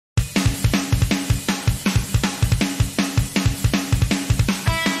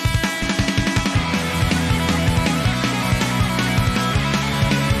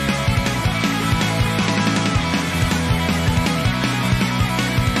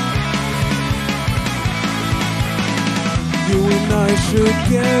should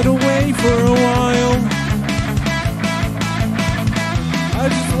get away for a while. I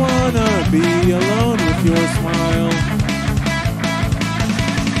just wanna be alone with your smile.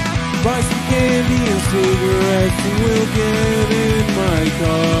 Buy some candy and cigarettes and we'll get in my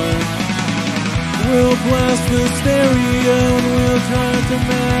car. We'll blast the stereo and we'll drive to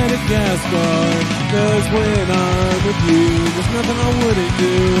Madagascar. 'Cause when I'm with you, there's nothing I wouldn't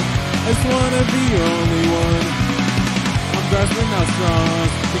do. I just wanna be your only one. I'm grasping at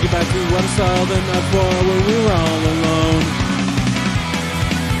straws, thinking back to what I saw the night before when we were all alone.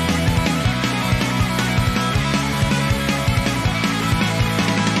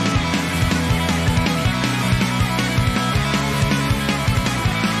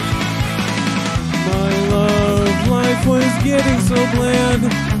 My love life was getting so bland.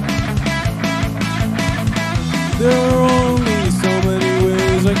 There are only so many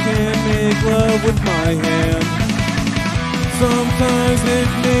ways I can make love with my hand. Sometimes it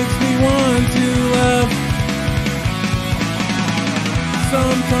makes me want to laugh.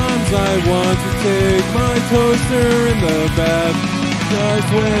 Sometimes I want to take my toaster in the bath. 'Cause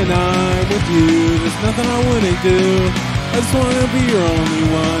when I'm with you, there's nothing I wouldn't do. I just wanna be your only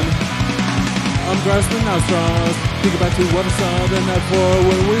one. I'm grasping at straws, thinking back to what I saw the night before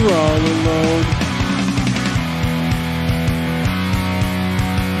when we were all alone.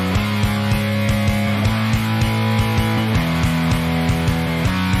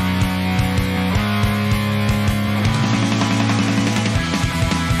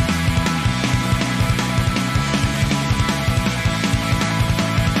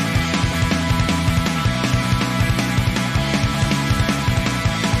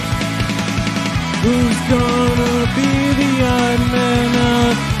 Who's gonna be the odd man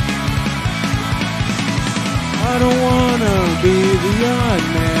out? I don't wanna be the odd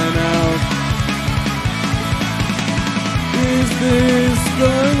man out. Is there